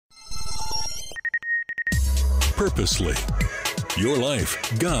Purposely. Your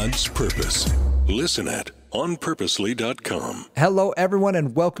life, God's purpose. Listen at onpurposely.com. Hello, everyone,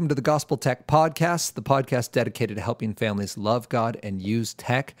 and welcome to the Gospel Tech Podcast, the podcast dedicated to helping families love God and use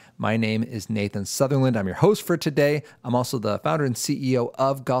tech. My name is Nathan Sutherland. I'm your host for today. I'm also the founder and CEO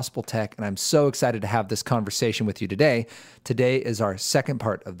of Gospel Tech, and I'm so excited to have this conversation with you today. Today is our second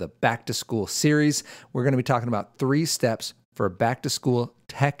part of the Back to School series. We're going to be talking about 3 steps for back to school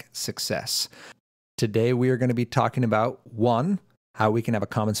tech success. Today, we are going to be talking about 1, how we can have a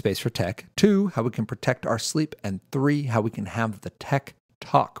common space for tech, 2, how we can protect our sleep, and 3, how we can have the tech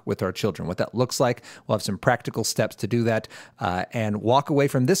talk with our children, what that looks like. We'll have some practical steps to do that and walk away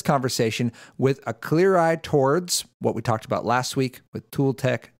from this conversation with a clear eye towards what we talked about last week with tool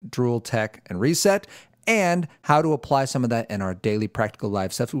tech, drool tech, and reset, and how to apply some of that in our daily practical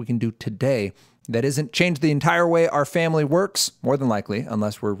lives, stuff that we can do today that isn't change the entire way our family works, more than likely,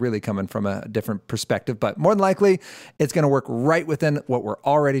 unless we're really coming from a different perspective. But more than likely, it's going to work right within what we're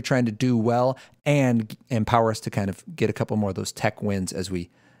already trying to do well and empower us to kind of get a couple more of those tech wins as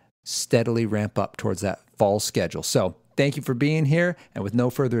we steadily ramp up towards that fall schedule. So thank you for being here. And with no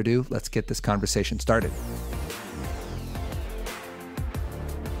further ado, let's get this conversation started.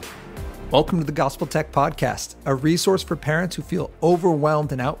 Welcome to the Gospel Tech Podcast, a resource for parents who feel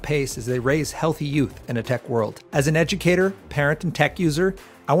overwhelmed and outpaced as they raise healthy youth in a tech world. As an educator, parent, and tech user,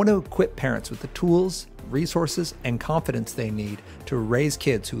 I want to equip parents with the tools, resources, and confidence they need to raise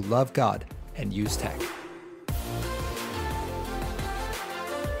kids who love God and use tech.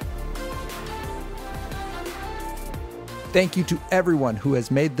 Thank you to everyone who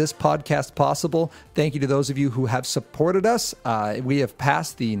has made this podcast possible. Thank you to those of you who have supported us. We have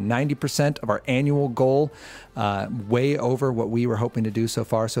passed the 90% of our annual goal, way over what we were hoping to do so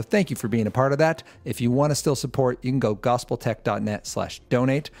far. So thank you for being a part of that. If you want to still support, you can go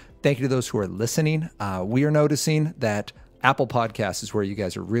gospeltech.net/donate. Thank you to those who are listening. We are noticing that Apple Podcasts is where you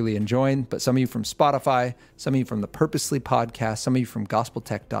guys are really enjoying, but some of you from Spotify, some of you from the Purposely Podcast, some of you from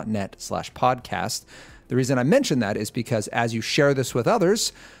gospeltech.net/podcast. The reason I mention that is because as you share this with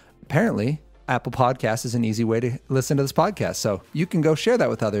others, apparently Apple Podcasts is an easy way to listen to this podcast. So you can go share that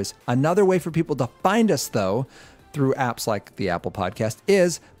with others. Another way for people to find us, though, through apps like the Apple Podcast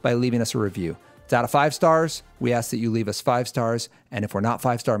is by leaving us a review. It's out of 5 stars. We ask that you leave us 5 stars. And if we're not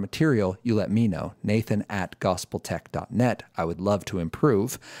 5-star material, you let me know. Nathan@gospeltech.net. I would love to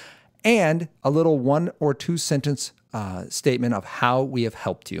improve. And a little 1 or 2 sentence statement of how we have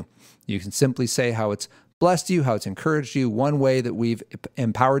helped you. You can simply say how it's blessed you, how it's encouraged you, one way that we've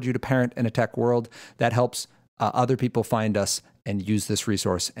empowered you to parent in a tech world that helps other people find us and use this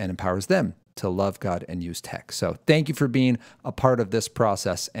resource and empowers them to love God and use tech. So thank you for being a part of this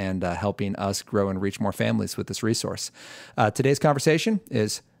process and helping us grow and reach more families with this resource. Today's conversation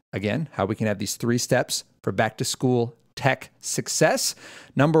is, again, how we can have these 3 steps for back to school tech success.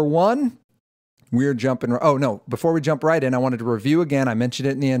 Number 1, we're jumping. Oh, no. Before we jump right in, I wanted to review again. I mentioned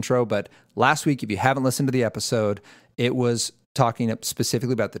it in the intro, but last week, if you haven't listened to the episode, it was talking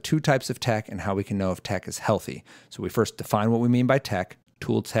specifically about the 2 types of tech and how we can know if tech is healthy. So we first define what we mean by tech.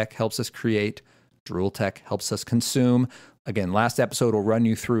 Tool tech helps us create. Drool tech helps us consume. Again, last episode will run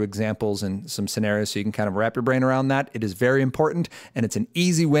you through examples and some scenarios so you can kind of wrap your brain around that. It is very important, and it's an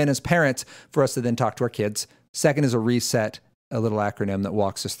easy win as parents for us to then talk to our kids. Second is a reset, a little acronym that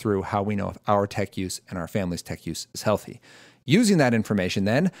walks us through how we know if our tech use and our family's tech use is healthy. Using that information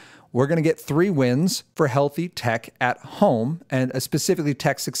then, we're going to get 3 wins for healthy tech at home and specifically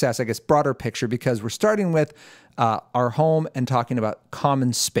tech success, I guess, broader picture, because we're starting with our home and talking about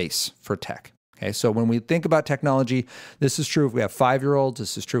common space for tech. Okay, so when we think about technology, this is true if we have 5-year-olds,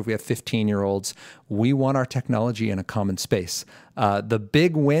 this is true if we have 15-year-olds. We want our technology in a common space. The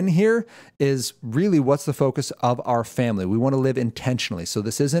big win here is really what's the focus of our family. We want to live intentionally. So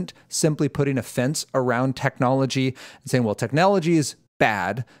this isn't simply putting a fence around technology and saying, well, technology is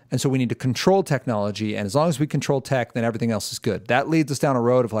bad, and so we need to control technology, and as long as we control tech, then everything else is good. That leads us down a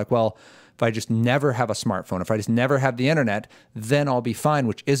road of like, well, if I just never have a smartphone, if I just never have the internet, then I'll be fine,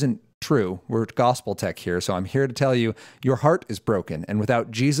 which isn't true. We're at Gospel Tech here, so I'm here to tell you your heart is broken. And without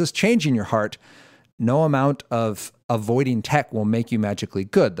Jesus changing your heart, no amount of avoiding tech will make you magically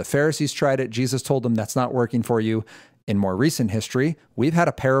good. The Pharisees tried it. Jesus told them that's not working for you. In more recent history, we've had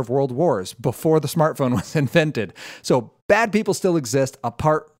a pair of world wars before the smartphone was invented. So bad people still exist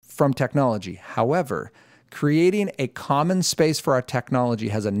apart from technology. However, creating a common space for our technology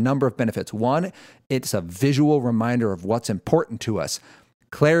has a number of benefits. One, it's a visual reminder of what's important to us.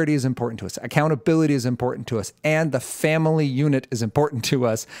 Clarity is important to us. Accountability is important to us. And the family unit is important to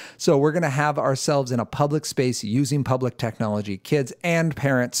us. So we're going to have ourselves in a public space using public technology. Kids and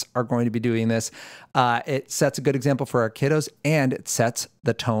parents are going to be doing this. It sets a good example for our kiddos, and it sets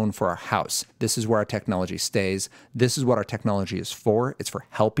the tone for our house. This is where our technology stays. This is what our technology is for. It's for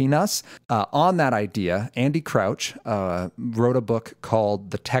helping us. On that idea, Andy Crouch wrote a book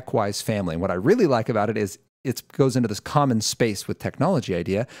called The Tech-Wise Family. And what I really like about it is it goes into this common space with technology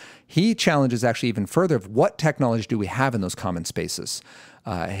idea. He challenges actually even further of what technology do we have in those common spaces.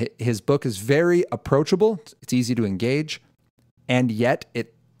 His book is very approachable. It's easy to engage, and yet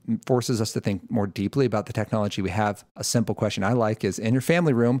it forces us to think more deeply about the technology we have. A simple question I like is, in your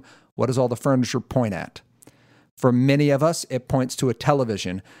family room, what does all the furniture point at? For many of us, it points to a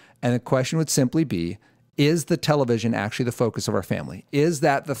television, and the question would simply be, is the television actually the focus of our family? Is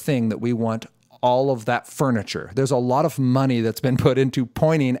that the thing that we want all of that furniture? There's a lot of money that's been put into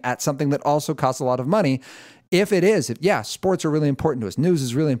pointing at something that also costs a lot of money. If it is, sports are really important to us, news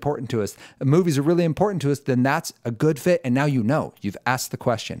is really important to us, movies are really important to us, then that's a good fit. And now you've asked the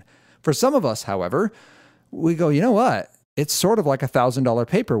question. For some of us, however, we go, you know what? It's sort of like $1,000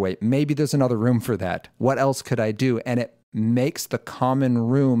 paperweight. Maybe there's another room for that. What else could I do? And it makes the common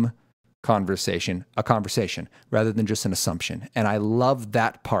room conversation a conversation rather than just an assumption. And I love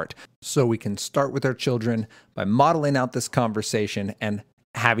that part. So we can start with our children by modeling out this conversation and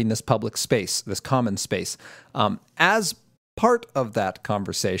having this public space, this common space. As part of that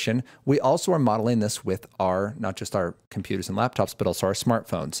conversation, we also are modeling this with not just our computers and laptops, but also our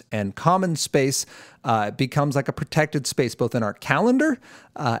smartphones. And common space becomes like a protected space, both in our calendar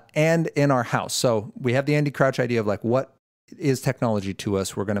and in our house. So we have the Andy Crouch idea of like, what is technology to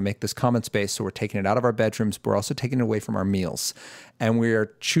us? We're going to make this common space. So we're taking it out of our bedrooms, but we're also taking it away from our meals. And we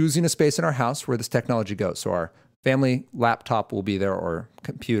are choosing a space in our house where this technology goes. So our family laptop will be there, or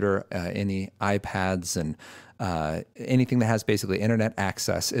computer, any iPads and anything that has basically internet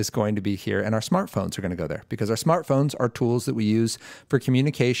access is going to be here. And our smartphones are going to go there, because our smartphones are tools that we use for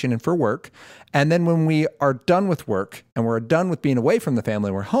communication and for work. And then when we are done with work and we're done with being away from the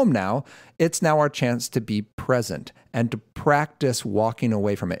family, we're home now, it's now our chance to be present and to practice walking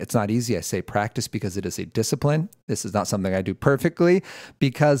away from it. It's not easy. I say practice because it is a discipline. This is not something I do perfectly,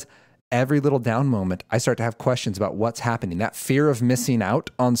 because every little down moment, I start to have questions about what's happening. That fear of missing out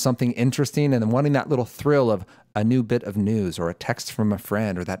on something interesting, and then wanting that little thrill of a new bit of news or a text from a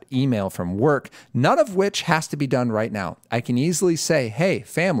friend or that email from work, none of which has to be done right now. I can easily say, hey,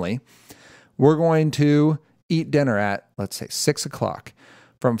 family, we're going to eat dinner at, let's say, 6 o'clock.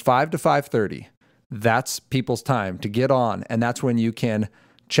 From 5 to 5:30, that's people's time to get on. And that's when you can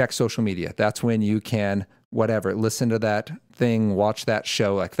check social media. That's when you can listen to that thing, watch that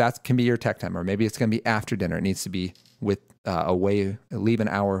show. Like, that can be your tech time. Or maybe it's going to be after dinner. It needs to be with leave an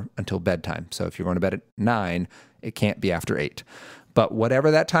hour until bedtime. So if you're going to bed at 9, it can't be after 8. But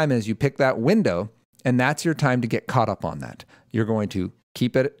whatever that time is, you pick that window, and that's your time to get caught up on that. You're going to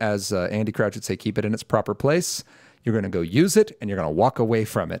keep it, as Andy Crouch would say, keep it in its proper place. You're going to go use it, and you're going to walk away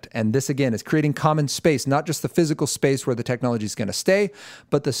from it. And this, again, is creating common space, not just the physical space where the technology is going to stay,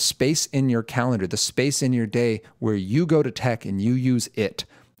 but the space in your calendar, the space in your day where you go to tech and you use it,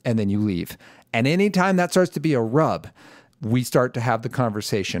 and then you leave. And anytime that starts to be a rub, we start to have the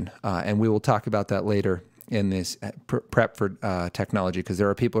conversation. And we will talk about that later in this prep for technology, because there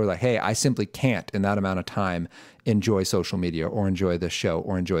are people who are like, hey, I simply can't in that amount of time enjoy social media or enjoy this show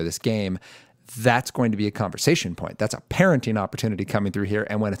or enjoy this game. That's going to be a conversation point. That's a parenting opportunity coming through here.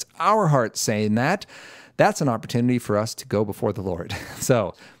 And when it's our heart saying that, that's an opportunity for us to go before the Lord.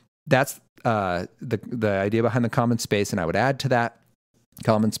 So that's the idea behind the common space. And I would add to that,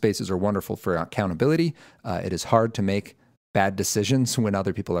 common spaces are wonderful for accountability. It is hard to make bad decisions when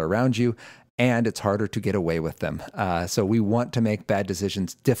other people are around you, and it's harder to get away with them. So we want to make bad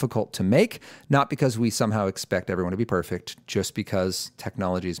decisions difficult to make, not because we somehow expect everyone to be perfect, just because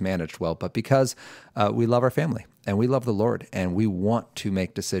technology is managed well, but because we love our family and we love the Lord, and we want to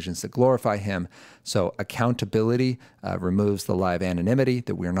make decisions that glorify Him. So accountability removes the lie of anonymity,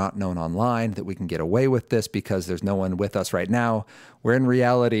 that we're not known online, that we can get away with this because there's no one with us right now. Where in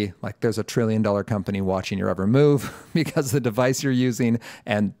reality, like, there's a $1 trillion company watching your every move because the device you're using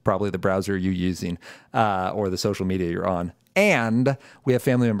and probably the browser you're using or the social media you're on. And we have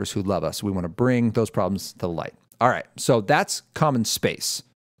family members who love us. We want to bring those problems to the light. All right, so that's common space.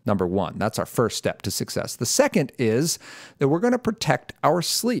 Number one, that's our first step to success. The second is that we're going to protect our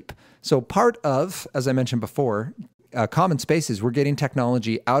sleep. So part of, as I mentioned before, common spaces, we're getting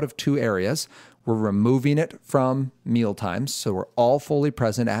technology out of two areas. We're removing it from meal times. So we're all fully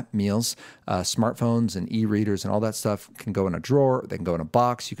present at meals. Smartphones and e-readers and all that stuff can go in a drawer. They can go in a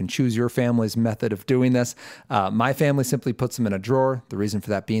box. You can choose your family's method of doing this. My family simply puts them in a drawer. The reason for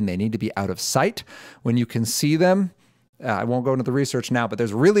that being they need to be out of sight. When you can see them, I won't go into the research now, but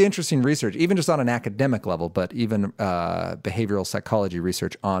there's really interesting research, even just on an academic level, but even behavioral psychology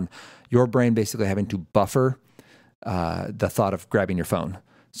research on your brain basically having to buffer the thought of grabbing your phone.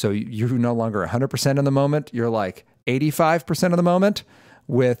 So you're no longer 100% in the moment. You're like 85% of the moment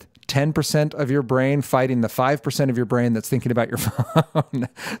with 10% of your brain fighting the 5% of your brain that's thinking about your phone.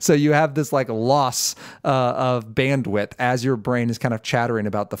 So you have this like loss of bandwidth as your brain is kind of chattering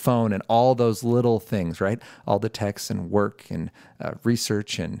about the phone and all those little things, right? All the texts and work and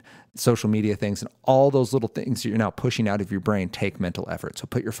research and social media things and all those little things that you're now pushing out of your brain take mental effort. So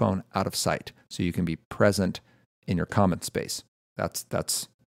put your phone out of sight so you can be present in your common space. That's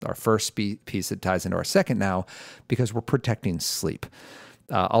our first piece that ties into our second now, because we're protecting sleep.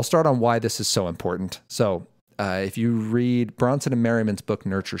 I'll start on why this is so important. So if you read Bronson and Merriman's book,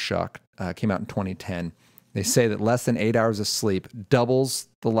 Nurture Shock, came out in 2010, they say that less than 8 hours of sleep doubles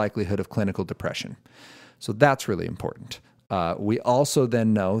the likelihood of clinical depression. So that's really important. We also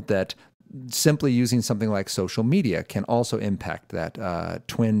then know that simply using something like social media can also impact that.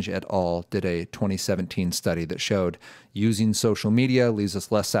 Twinge et al. Did a 2017 study that showed using social media leaves us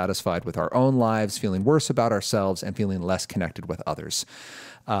less satisfied with our own lives, feeling worse about ourselves, and feeling less connected with others.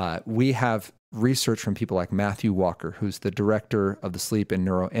 We have research from people like Matthew Walker, who's the director of the Sleep and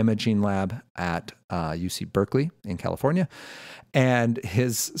Neuroimaging Lab at UC Berkeley in California. And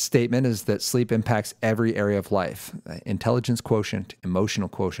his statement is that sleep impacts every area of life: intelligence quotient, emotional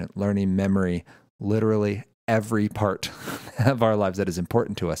quotient, learning, memory, literally every part of our lives that is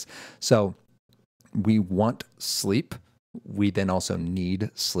important to us. So we want sleep. We then also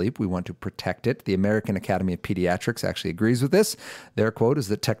need sleep. We want to protect it. The American Academy of Pediatrics actually agrees with this. Their quote is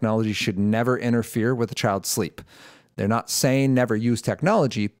that technology should never interfere with a child's sleep. They're not saying never use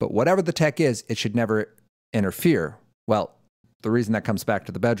technology, but whatever the tech is, it should never interfere. Well, the reason that comes back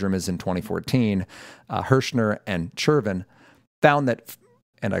to the bedroom is in 2014, Hirschner and Chervin found that,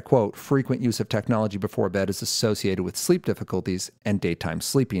 and I quote, frequent use of technology before bed is associated with sleep difficulties and daytime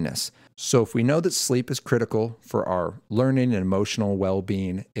sleepiness. So if we know that sleep is critical for our learning and emotional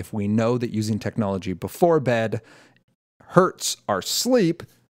well-being, if we know that using technology before bed hurts our sleep,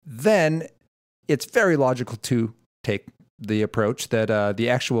 then it's very logical to take the approach that the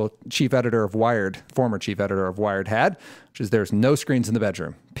actual chief editor of Wired, former chief editor of Wired had, which is there's no screens in the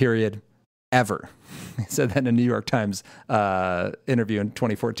bedroom, period, ever. He said that in a New York Times interview in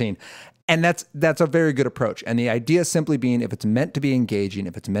 2014. And that's a very good approach. And the idea simply being, if it's meant to be engaging,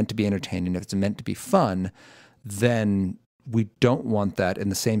 if it's meant to be entertaining, if it's meant to be fun, then we don't want that in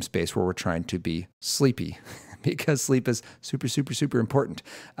the same space where we're trying to be sleepy, because sleep is super, super, super important.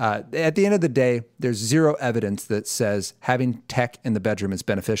 At the end of the day, there's zero evidence that says having tech in the bedroom is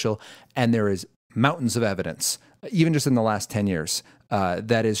beneficial. And there is mountains of evidence, even just in the last 10 years,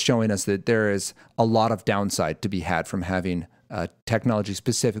 that is showing us that there is a lot of downside to be had from having technology,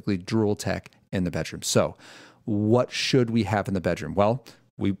 specifically drool tech, in the bedroom. So what should we have in the bedroom? Well,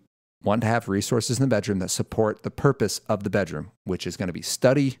 we want to have resources in the bedroom that support the purpose of the bedroom, which is going to be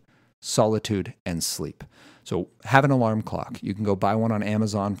study, solitude, and sleep. So have an alarm clock. You can go buy one on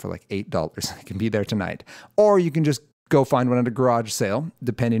Amazon for like $8. It can be there tonight. Or you can just go find one at a garage sale,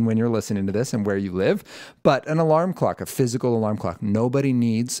 depending when you're listening to this and where you live. But an alarm clock, a physical alarm clock. Nobody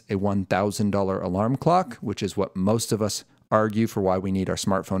needs a $1,000 alarm clock, which is what most of us argue for why we need our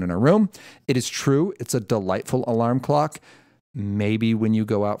smartphone in our room. It is true. It's a delightful alarm clock. Maybe when you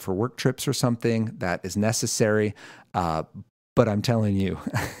go out for work trips or something, that is necessary. But I'm telling you,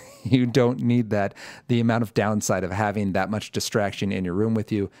 you don't need that. The amount of downside of having that much distraction in your room with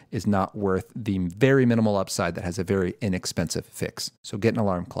you is not worth the very minimal upside that has a very inexpensive fix. So get an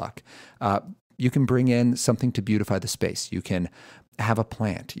alarm clock. You can bring in something to beautify the space. You can have a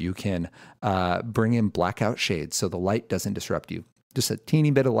plant. You can bring in blackout shades so the light doesn't disrupt you. Just a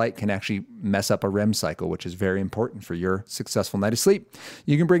teeny bit of light can actually mess up a REM cycle, which is very important for your successful night of sleep.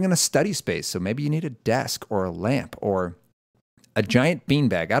 You can bring in a study space. So maybe you need a desk or a lamp or a giant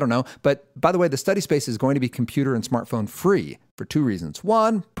beanbag. I don't know. But by the way, the study space is going to be computer and smartphone free for two reasons.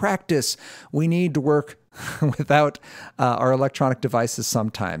 One, practice. We need to work without our electronic devices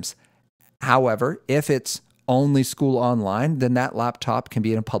sometimes. However, if it's only school online, then that laptop can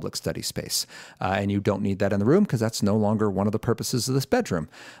be in a public study space. And you don't need that in the room because that's no longer one of the purposes of this bedroom,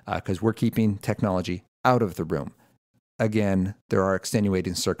 because we're keeping technology out of the room. again, there are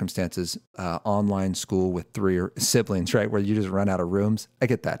extenuating circumstances, online school with 3 siblings, right, where you just run out of rooms. I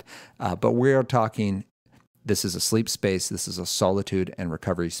get that. But we're talking, this is a sleep space, this is a solitude and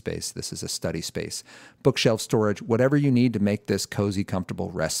recovery space, this is a study space, bookshelf storage, whatever you need to make this cozy,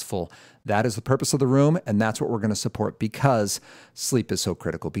 comfortable, restful. That is the purpose of the room, and that's what we're going to support because sleep is so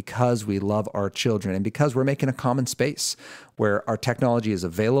critical, because we love our children, and because we're making a common space where our technology is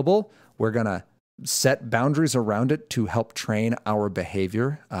available. We're going to set boundaries around it to help train our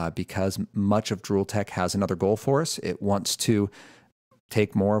behavior because much of Drool Tech has another goal for us. It wants to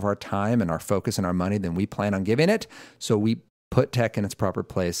take more of our time and our focus and our money than we plan on giving it. So we put tech in its proper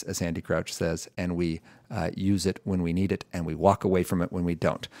place, as Andy Crouch says, and we use it when we need it, and we walk away from it when we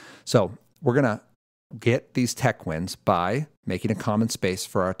don't. So we're going to get these tech wins by making a common space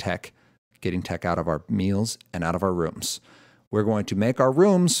for our tech, getting tech out of our meals and out of our rooms. We're going to make our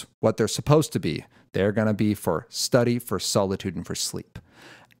rooms what they're supposed to be. They're going to be for study, for solitude, and for sleep.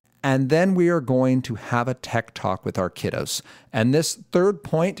 And then we are going to have a tech talk with our kiddos. And this third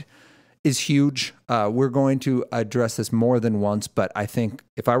point is huge. We're going to address this more than once, but I think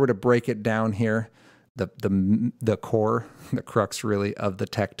if I were to break it down here, the core, the crux really of the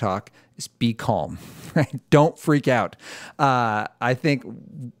tech talk is be calm, right? Don't freak out. I think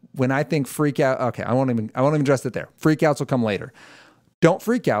when I think freak out, okay, I won't even address it there. Freak outs will come later. Don't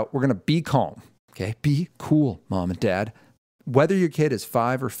freak out. We're going to be calm, okay? Be cool, mom and dad. Whether your kid is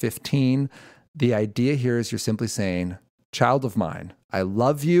 5 or 15, the idea here is you're simply saying, child of mine, I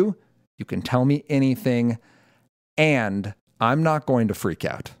love you. You can tell me anything, and I'm not going to freak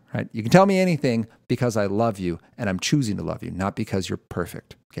out, right? You can tell me anything because I love you, and I'm choosing to love you, not because you're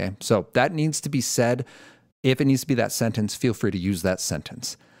perfect, okay? So that needs to be said. If it needs to be that sentence, feel free to use that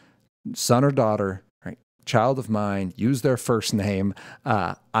sentence. Son or daughter, right? Child of mine, use their first name.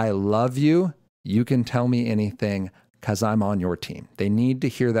 I love you. You can tell me anything because I'm on your team. They need to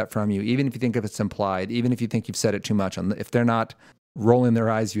hear that from you, even if you think if it's implied, even if you think you've said it too much. If they're not rolling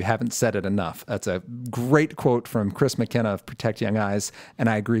their eyes, you haven't said it enough. That's a great quote from Chris McKenna of Protect Young Eyes, and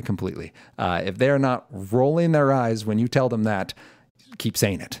I agree completely. If they're not rolling their eyes when you tell them that, keep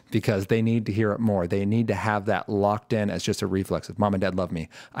saying it because they need to hear it more. They need to have that locked in as just a reflex of mom and dad love me.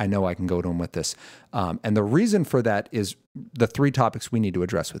 I know I can go to them with this. And the reason for that is the 3 topics we need to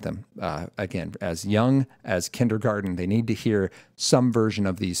address with them. Again, as young as kindergarten, they need to hear some version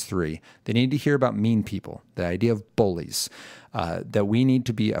of these 3. They need to hear about mean people, the idea of bullies, that we need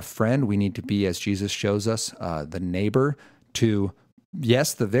to be a friend. We need to be, as Jesus shows us, the neighbor to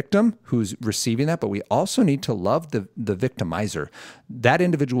yes, the victim who's receiving that, but we also need to love the victimizer. That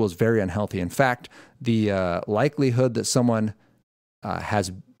individual is very unhealthy. In fact, the likelihood that someone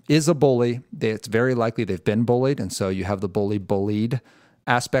is a bully, it's very likely they've been bullied, and so you have the bullied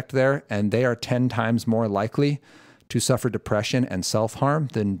aspect there, and they are 10 times more likely to suffer depression and self-harm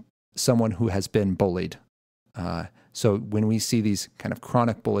than someone who has been bullied. So when we see these kind of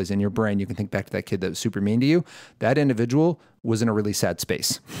chronic bullies in your brain, you can think back to that kid that was super mean to you. That individual was in a really sad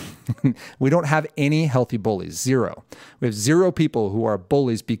space. We don't have any healthy bullies, 0. We have 0 people who are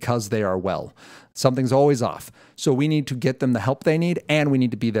bullies because they are well. Something's always off. So we need to get them the help they need, and we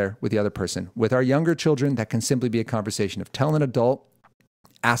need to be there with the other person. With our younger children, that can simply be a conversation of tell an adult,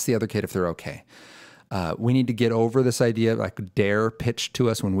 ask the other kid if they're okay. We need to get over this idea, like Dare pitched to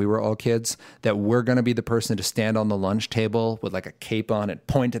us when we were all kids, that we're going to be the person to stand on the lunch table with like a cape on and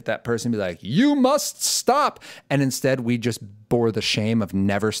point at that person and be like, you must stop. And instead, we just bore the shame of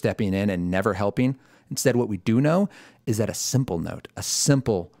never stepping in and never helping. Instead, what we do know is that a simple note, a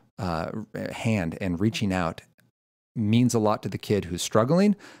simple hand and reaching out means a lot to the kid who's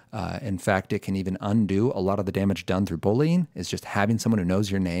struggling. In fact, it can even undo a lot of the damage done through bullying. Is just having someone who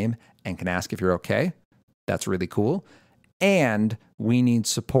knows your name and can ask if you're okay. That's really cool. And we need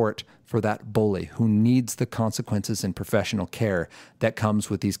support for that bully who needs the consequences and professional care that comes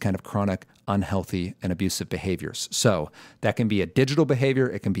with these kind of chronic, unhealthy, and abusive behaviors. So that can be a digital behavior.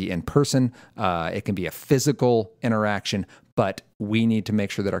 It can be in person. It can be a physical interaction. But we need to make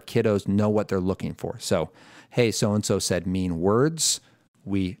sure that our kiddos know what they're looking for. So, hey, so-and-so said mean words.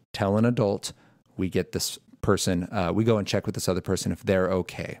 We tell an adult. We get this person. We go and check with this other person if they're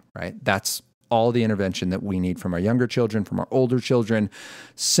okay, right? That's all the intervention that we need from our younger children, from our older children.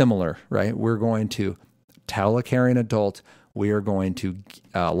 Similar, right? We're going to tell a caring adult. We are going to,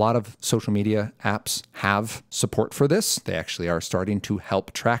 a lot of social media apps have support for this. They actually are starting to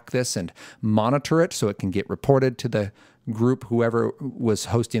help track this and monitor it so it can get reported to the group, whoever was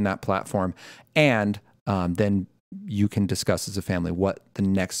hosting that platform. And then you can discuss as a family what the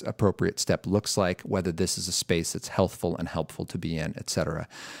next appropriate step looks like, whether this is a space that's healthful and helpful to be in, et cetera.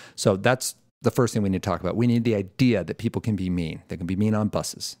 So that's the first thing we need to talk about. We need the idea that people can be mean. They can be mean on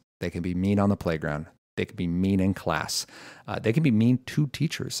buses. They can be mean on the playground. They can be mean in class. They can be mean to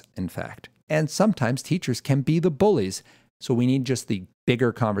teachers, in fact. And sometimes teachers can be the bullies. So we need just the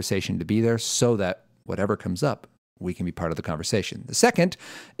bigger conversation to be there so that whatever comes up, we can be part of the conversation. The second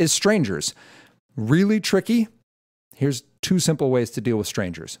is strangers. Really tricky. Here's 2 simple ways to deal with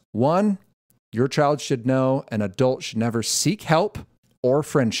strangers. 1, your child should know an adult should never seek help or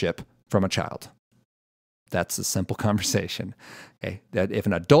friendship from a child. That's a simple conversation. Okay? That if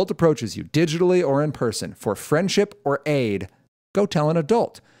an adult approaches you digitally or in person for friendship or aid, go tell an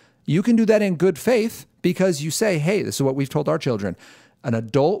adult. You can do that in good faith because you say, hey, this is what we've told our children. An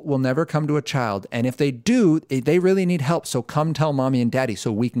adult will never come to a child, and if they do, they really need help, so come tell mommy and daddy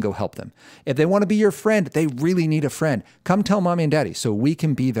so we can go help them. If they want to be your friend, they really need a friend. Come tell mommy and daddy so we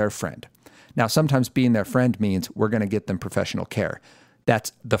can be their friend. Now, sometimes being their friend means we're going to get them professional care.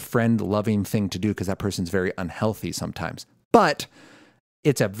 That's the friend-loving thing to do because that person's very unhealthy sometimes. But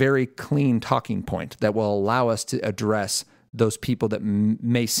it's a very clean talking point that will allow us to address those people that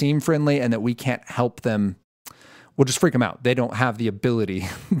may seem friendly and that we can't help them. We'll just freak them out. They don't have the ability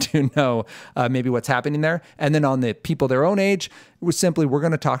to know maybe what's happening there. And then on the people their own age, we're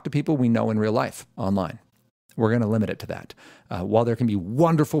going to talk to people we know in real life online. We're going to limit it to that. While there can be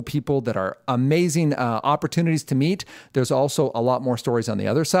wonderful people that are amazing opportunities to meet, there's also a lot more stories on the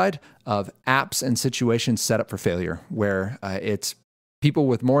other side of apps and situations set up for failure, where it's people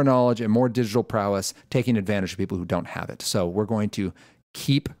with more knowledge and more digital prowess taking advantage of people who don't have it. So we're going to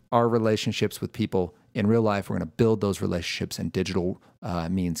keep our relationships with people in real life. We're going to build those relationships, and digital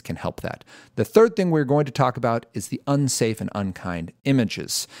means can help that. The third thing we're going to talk about is the unsafe and unkind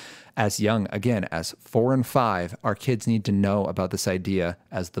images. As young, again, as 4 and 5, our kids need to know about this idea,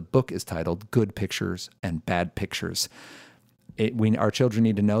 as the book is titled, Good Pictures and Bad Pictures. Our children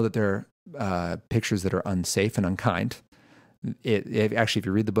need to know that there are pictures that are unsafe and unkind. Actually, if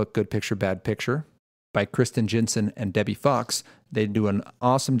you read the book Good Picture, Bad Picture by Kristen Jensen and Debbie Fox, they do an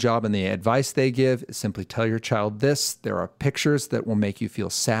awesome job, and the advice they give is simply tell your child this: there are pictures that will make you feel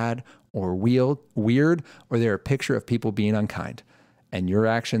sad or weird, or they're a picture of people being unkind. And your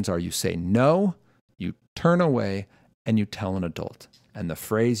actions are you say no, you turn away, and you tell an adult. And the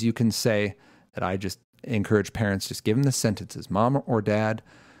phrase you can say that I just encourage parents, just give them the sentences: Mom or Dad,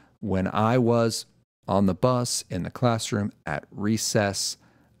 when I was on the bus, in the classroom, at recess,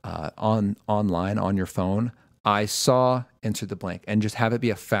 online, on your phone, I saw, enter the blank, and just have it be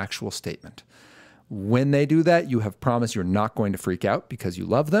a factual statement. When they do that, you have promised you're not going to freak out because you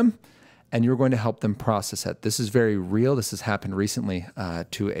love them, and you're going to help them process it. This is very real. This has happened recently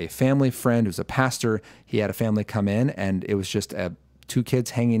to a family friend who's a pastor. He had a family come in, and it was just 2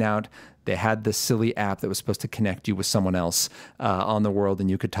 kids hanging out. They had this silly app that was supposed to connect you with someone else on the world, and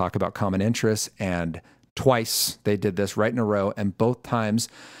you could talk about common interests. And twice they did this right in a row, and both times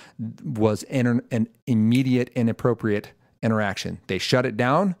was an immediate inappropriate interaction. They shut it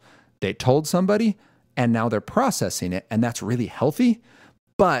down, they told somebody, and now they're processing it, and that's really healthy.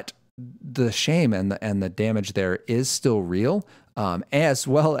 But the shame and the damage there is still real, as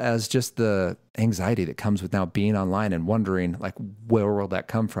well as just the anxiety that comes with now being online and wondering, like, where will that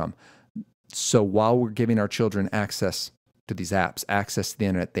come from? So while we're giving our children access to these apps, access to the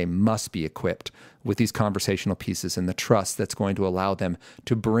internet, they must be equipped with these conversational pieces and the trust that's going to allow them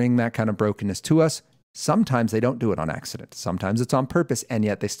to bring that kind of brokenness to us. Sometimes they don't do it on accident. Sometimes it's on purpose, and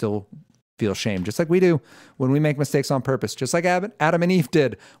yet they still feel shame, just like we do when we make mistakes on purpose, just like Adam and Eve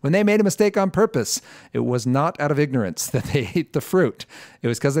did when they made a mistake on purpose. It was not out of ignorance that they ate the fruit. It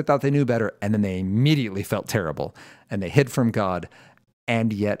was because they thought they knew better, and then they immediately felt terrible, and they hid from God.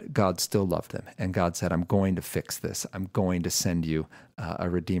 And yet God still loved them. And God said, I'm going to fix this. I'm going to send you a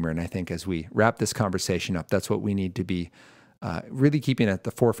Redeemer. And I think as we wrap this conversation up, that's what we need to be really keeping at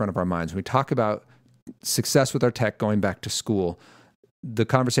the forefront of our minds. When we talk about success with our tech, going back to school, the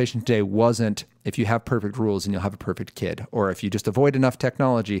conversation today wasn't if you have perfect rules and you'll have a perfect kid, or if you just avoid enough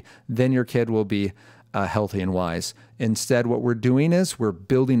technology, then your kid will be healthy and wise. Instead, what we're doing is we're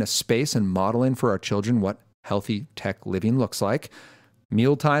building a space and modeling for our children what healthy tech living looks like.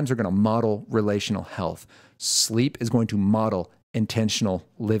 Meal times are going to model relational health. Sleep is going to model intentional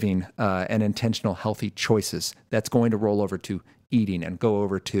living and intentional healthy choices. That's going to roll over to eating and go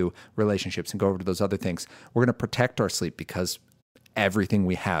over to relationships and go over to those other things. We're going to protect our sleep because everything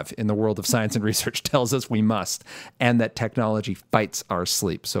we have in the world of science and research tells us we must, and that technology fights our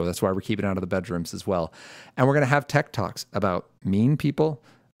sleep. So that's why we're keeping it out of the bedrooms as well. And we're going to have tech talks about mean people,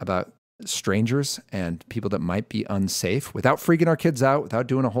 about strangers and people that might be unsafe, without freaking our kids out, without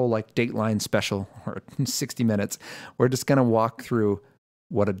doing a whole like Dateline special or 60 minutes. We're just going to walk through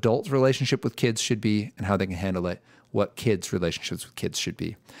what adults' relationship with kids should be and how they can handle it, what kids' relationships with kids should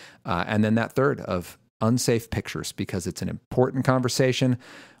be. And then that third of unsafe pictures, because it's an important conversation.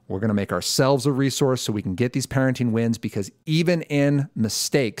 We're going to make ourselves a resource so we can get these parenting wins, because even in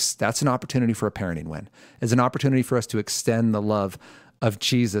mistakes, that's an opportunity for a parenting win. It's an opportunity for us to extend the love of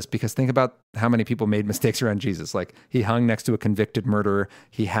Jesus, because think about how many people made mistakes around Jesus. Like, he hung next to a convicted murderer.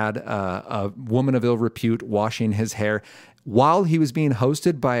 He had a woman of ill repute washing his hair while he was being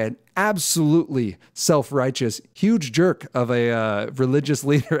hosted by an absolutely self-righteous, huge jerk of a religious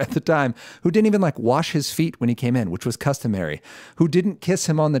leader at the time, who didn't even wash his feet when he came in, which was customary, who didn't kiss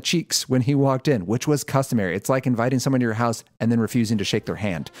him on the cheeks when he walked in, which was customary. It's like inviting someone to your house and then refusing to shake their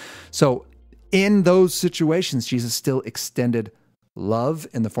hand. So in those situations, Jesus still extended love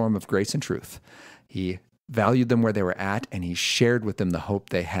in the form of grace and truth. He valued them where they were at, and he shared with them the hope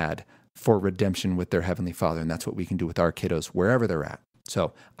they had for redemption with their Heavenly Father. And that's what we can do with our kiddos wherever they're at.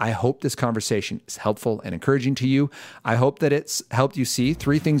 So I hope this conversation is helpful and encouraging to you. I hope that it's helped you see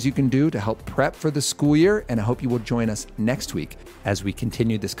 3 things you can do to help prep for the school year. And I hope you will join us next week as we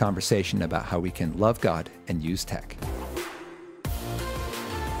continue this conversation about how we can love God and use tech.